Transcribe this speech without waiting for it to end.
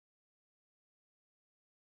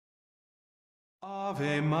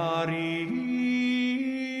Ave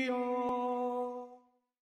Maria.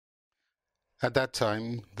 At that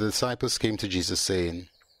time, the disciples came to Jesus, saying,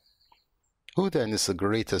 "Who then is the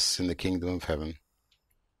greatest in the kingdom of heaven?"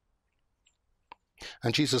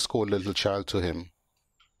 And Jesus called a little child to him,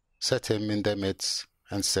 set him in their midst,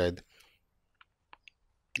 and said,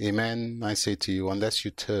 "Amen, I say to you, unless you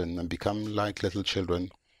turn and become like little children,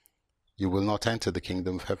 you will not enter the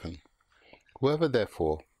kingdom of heaven. Whoever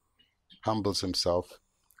therefore humbles himself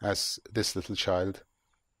as this little child,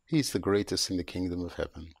 he is the greatest in the kingdom of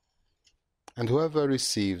heaven. And whoever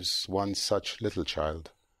receives one such little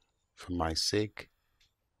child, for my sake,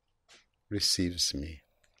 receives me."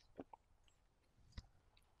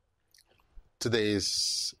 Today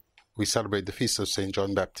we celebrate the feast of Saint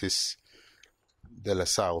John Baptist de la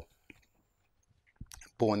Salle,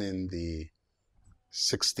 born in the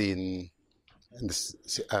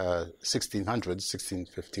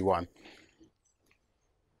 1651.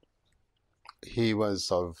 He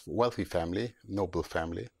was of wealthy family, noble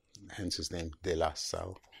family, hence his name de la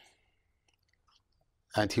Salle.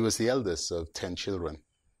 And he was the eldest of 10 children.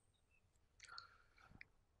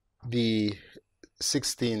 The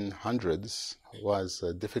 1600s was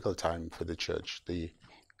a difficult time for the church,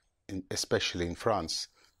 especially in France.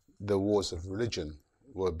 The wars of religion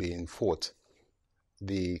were being fought.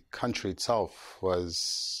 The country itself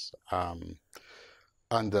was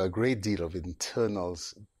under a great deal of internal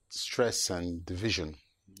stress and division,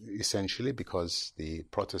 essentially because the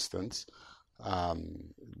Protestants,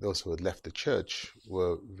 those who had left the church,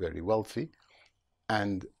 were very wealthy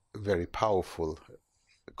and very powerful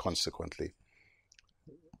consequently.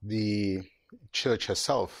 The church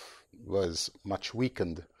herself was much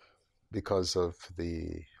weakened because of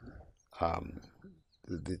the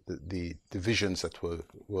divisions that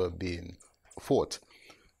were being fought.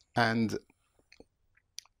 And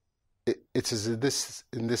it is in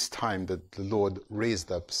this time that the Lord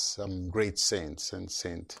raised up some great saints, and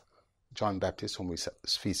Saint John Baptist, whom we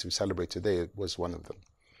celebrate today, was one of them.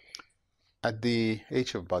 At the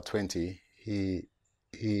age of about 20, he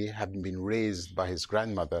having been raised by his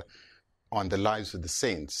grandmother on the lives of the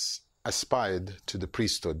saints, aspired to the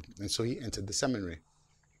priesthood, and so he entered the seminary.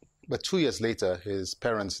 But 2 years later, his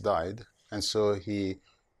parents died, and so he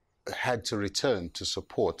had to return to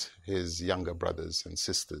support his younger brothers and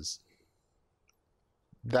sisters.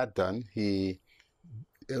 That done, he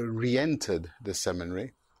re-entered the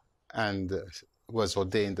seminary and was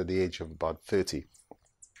ordained at the age of about 30.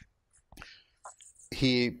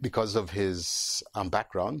 He, because of his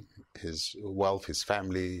background, his wealth, his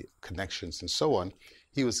family connections, and so on,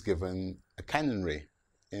 he was given a canonry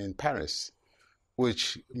in Paris,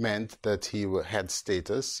 which meant that he had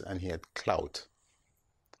status and he had clout.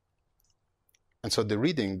 And so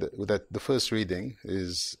the first reading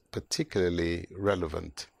is particularly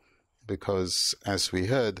relevant because, as we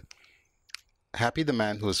heard, "Happy the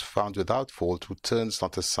man who is found without fault, who turns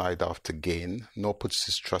not aside after gain, nor puts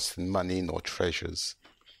his trust in money nor treasures.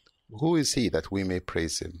 Who is he that we may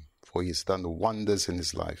praise him? For he has done wonders in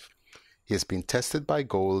his life. He has been tested by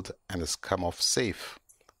gold and has come off safe,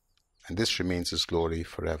 and this remains his glory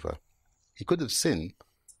forever. He could have sinned,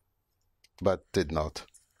 but did not.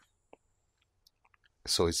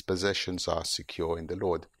 So his possessions are secure in the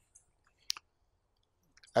Lord."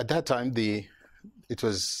 At that time, the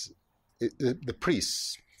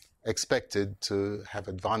priests expected to have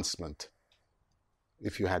advancement.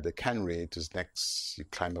 If you had a canonry, it was next, you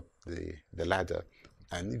climb up the ladder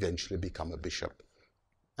and eventually become a bishop.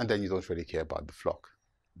 And then you don't really care about the flock.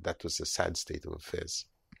 That was a sad state of affairs.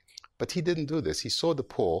 But he didn't do this. He saw the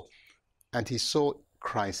poor and he saw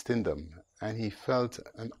Christ in them, and he felt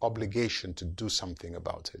an obligation to do something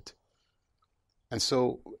about it. And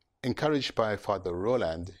so, encouraged by Father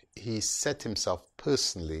Roland, he set himself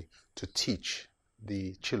personally to teach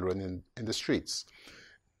the children in the streets.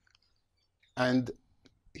 And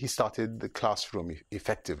he started the classroom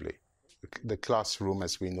effectively, the classroom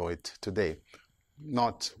as we know it today.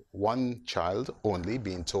 Not one child only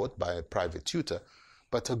being taught by a private tutor,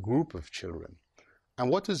 but a group of children. And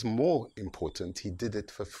what is more important, he did it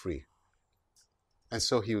for free. And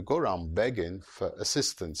so he would go around begging for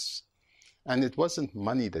assistance. And it wasn't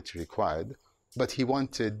money that he required, but he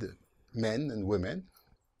wanted men and women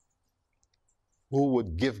who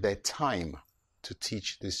would give their time to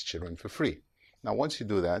teach these children for free. Now, once you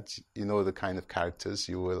do that, you know the kind of characters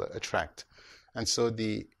you will attract. And so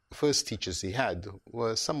the first teachers he had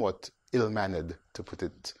were somewhat ill-mannered, to put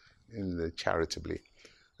it charitably.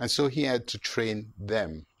 And so he had to train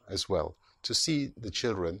them as well to see the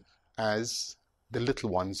children as the little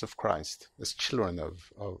ones of Christ, as children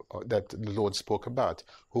that the Lord spoke about,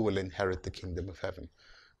 who will inherit the kingdom of heaven.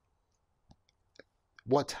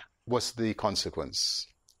 What was the consequence?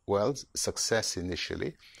 Well, success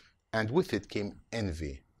initially, and with it came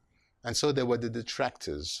envy. And so there were the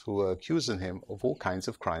detractors who were accusing him of all kinds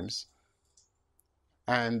of crimes.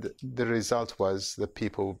 And the result was that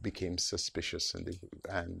people became suspicious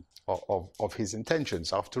of his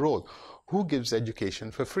intentions. After all, who gives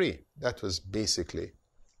education for free? That was basically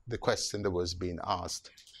the question that was being asked.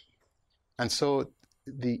 And so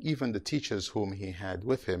even the teachers whom he had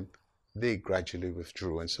with him, they gradually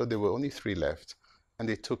withdrew. And so there were only 3 left, and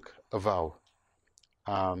they took a vow.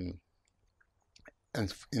 And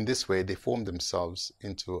in this way, they formed themselves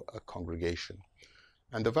into a congregation.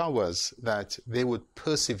 And the vow was that they would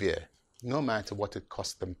persevere, no matter what it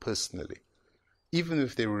cost them personally. Even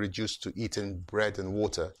if they were reduced to eating bread and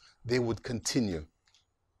water, they would continue.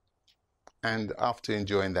 And after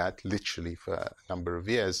enjoying that, literally for a number of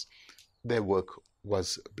years, their work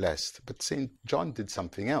was blessed. But St. John did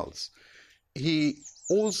something else. He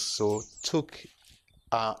also took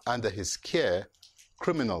under his care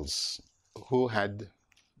criminals who had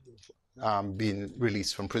been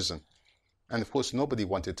released from prison. And of course, nobody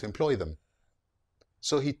wanted to employ them.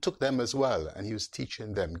 So he took them as well, and he was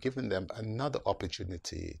teaching them, giving them another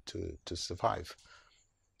opportunity to survive.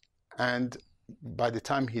 And by the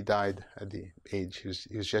time he died at the age, he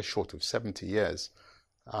was just short of 70 years.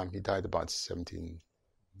 He died about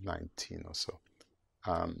 1719 or so.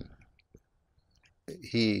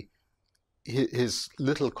 His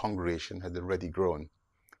little congregation had already grown,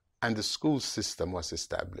 and the school system was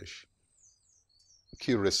established.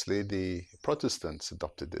 Curiously, the Protestants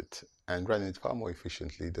adopted it and ran it far more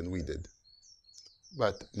efficiently than we did.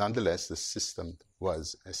 But nonetheless, the system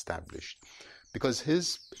was established because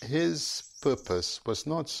his purpose was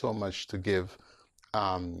not so much to give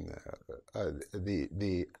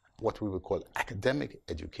what we would call academic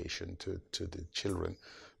education to the children,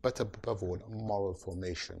 but above all, moral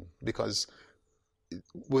formation. Because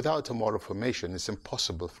without a moral formation, it's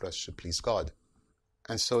impossible for us to please God.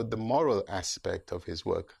 And so the moral aspect of his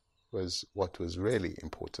work was what was really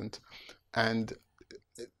important. And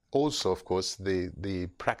also, of course, the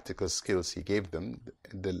practical skills he gave them,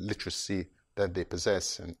 the literacy that they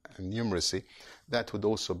possess and numeracy, that would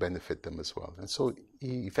also benefit them as well. And so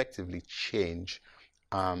he effectively changed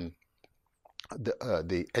the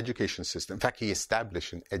education system. In fact, he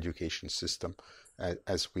established an education system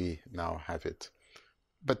as we now have it.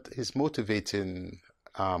 But his motivating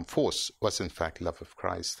force was in fact love of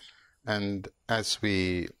Christ. And as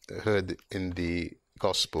we heard in the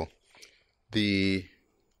gospel, the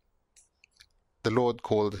Lord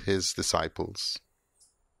called his disciples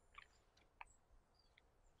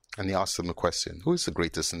and he asked them a question: who is the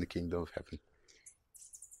greatest in the kingdom of heaven?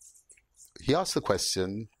 He asked the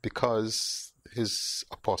question because his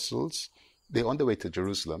apostles, they're on their way to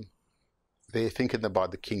Jerusalem. They're thinking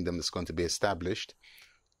about the kingdom that's going to be established.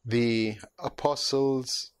 The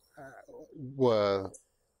apostles were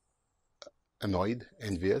annoyed,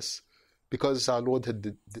 envious, because our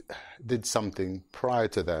Lord did something prior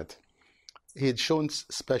to that. He had shown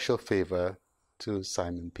special favor to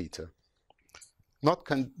Simon Peter.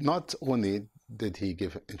 Not only did he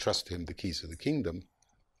entrust to him the keys of the kingdom,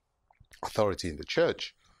 authority in the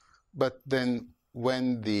church, but then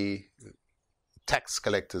when the tax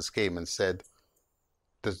collectors came and said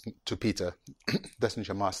to Peter, doesn't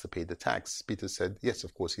your master pay the tax? Peter said, yes,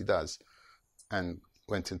 of course he does, and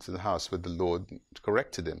went into the house where the Lord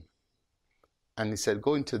corrected him. And he said,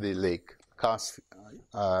 go into the lake, cast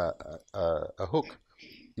a hook,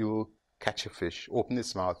 you will catch a fish, open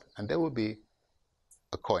its mouth, and there will be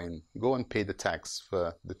a coin. Go and pay the tax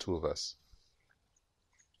for the 2 of us.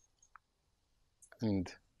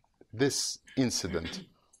 And this incident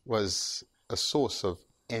was a source of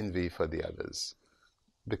envy for the others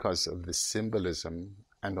because of the symbolism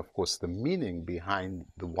and, of course, the meaning behind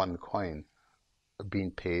the 1 coin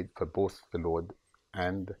being paid for both the Lord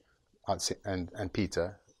and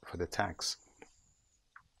Peter for the tax.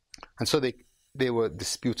 And so they were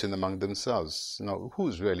disputing among themselves,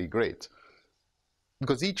 who's really great?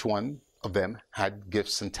 Because each one of them had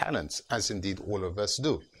gifts and talents, as indeed all of us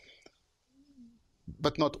do.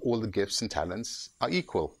 But not all the gifts and talents are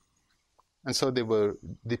equal. And so they were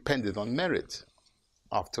dependent on merit.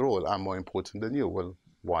 After all, I'm more important than you. Well,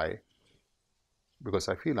 why? Because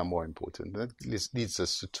I feel I'm more important. That leads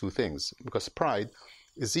us to 2 things. Because pride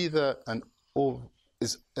is either an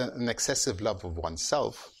excessive love of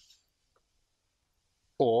oneself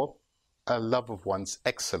or a love of one's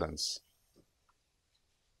excellence.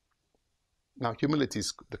 Now, humility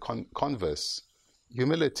is the converse.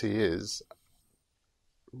 Humility is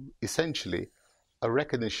essentially a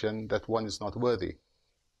recognition that one is not worthy,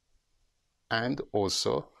 and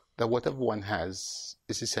also that whatever one has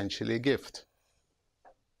is essentially a gift.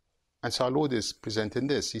 And so our Lord is presenting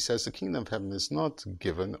this. He says the kingdom of heaven is not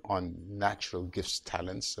given on natural gifts,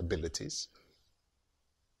 talents, abilities,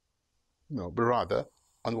 no, but rather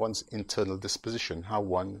on one's internal disposition, how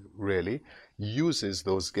one really uses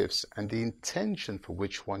those gifts and the intention for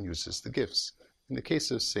which one uses the gifts. In the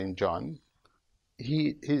case of St. John,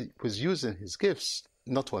 he was using his gifts,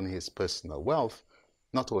 not only his personal wealth,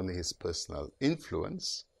 not only his personal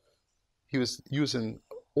influence, he was using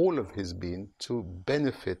all of his being to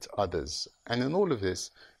benefit others. And in all of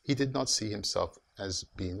this, he did not see himself as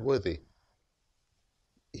being worthy.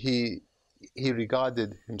 He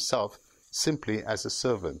regarded himself simply as a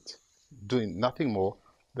servant, doing nothing more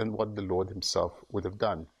than what the Lord himself would have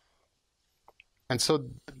done. And so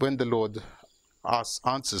when the Lord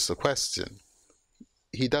answers the question,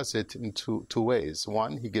 he does it in two ways.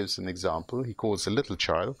 One, he gives an example. He calls a little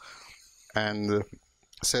child and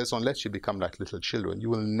says, unless you become like little children, you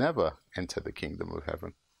will never enter the kingdom of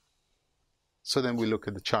heaven. So then we look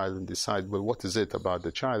at the child and decide, well, what is it about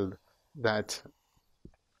the child that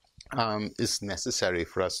is necessary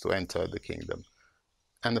for us to enter the kingdom?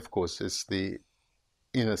 And of course, it's the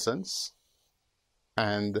innocence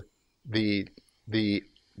and the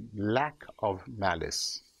lack of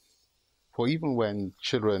malice. For even when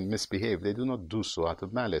children misbehave, they do not do so out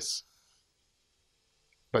of malice.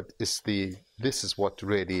 But this is what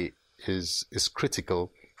really is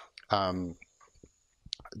critical to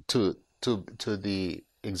the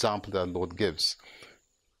example that our Lord gives.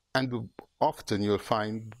 And often you'll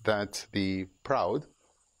find that the proud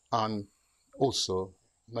are also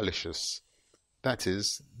malicious. That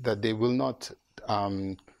is, that they will not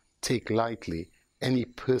take lightly any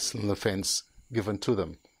personal offense given to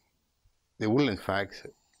them. They will, in fact,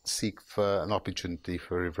 seek for an opportunity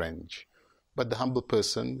for revenge. But the humble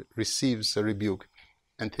person receives a rebuke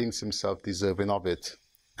and thinks himself deserving of it,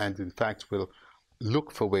 and in fact will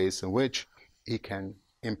look for ways in which he can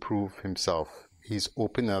improve himself. He's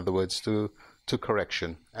open, in other words, to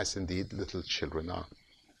correction, as indeed little children are.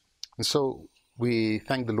 And so we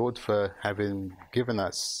thank the Lord for having given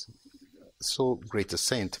us so great a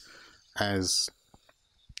saint as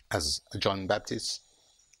John Baptist,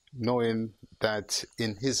 knowing that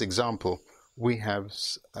in his example we have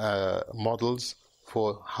models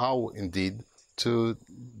for how indeed to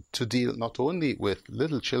deal not only with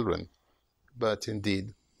little children, but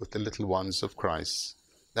indeed with the little ones of Christ,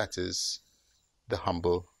 that is, the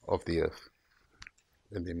humble of the earth.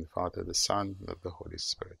 In the name of the Father, the Son, and of the Holy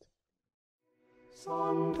Spirit.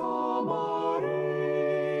 Santa Maria.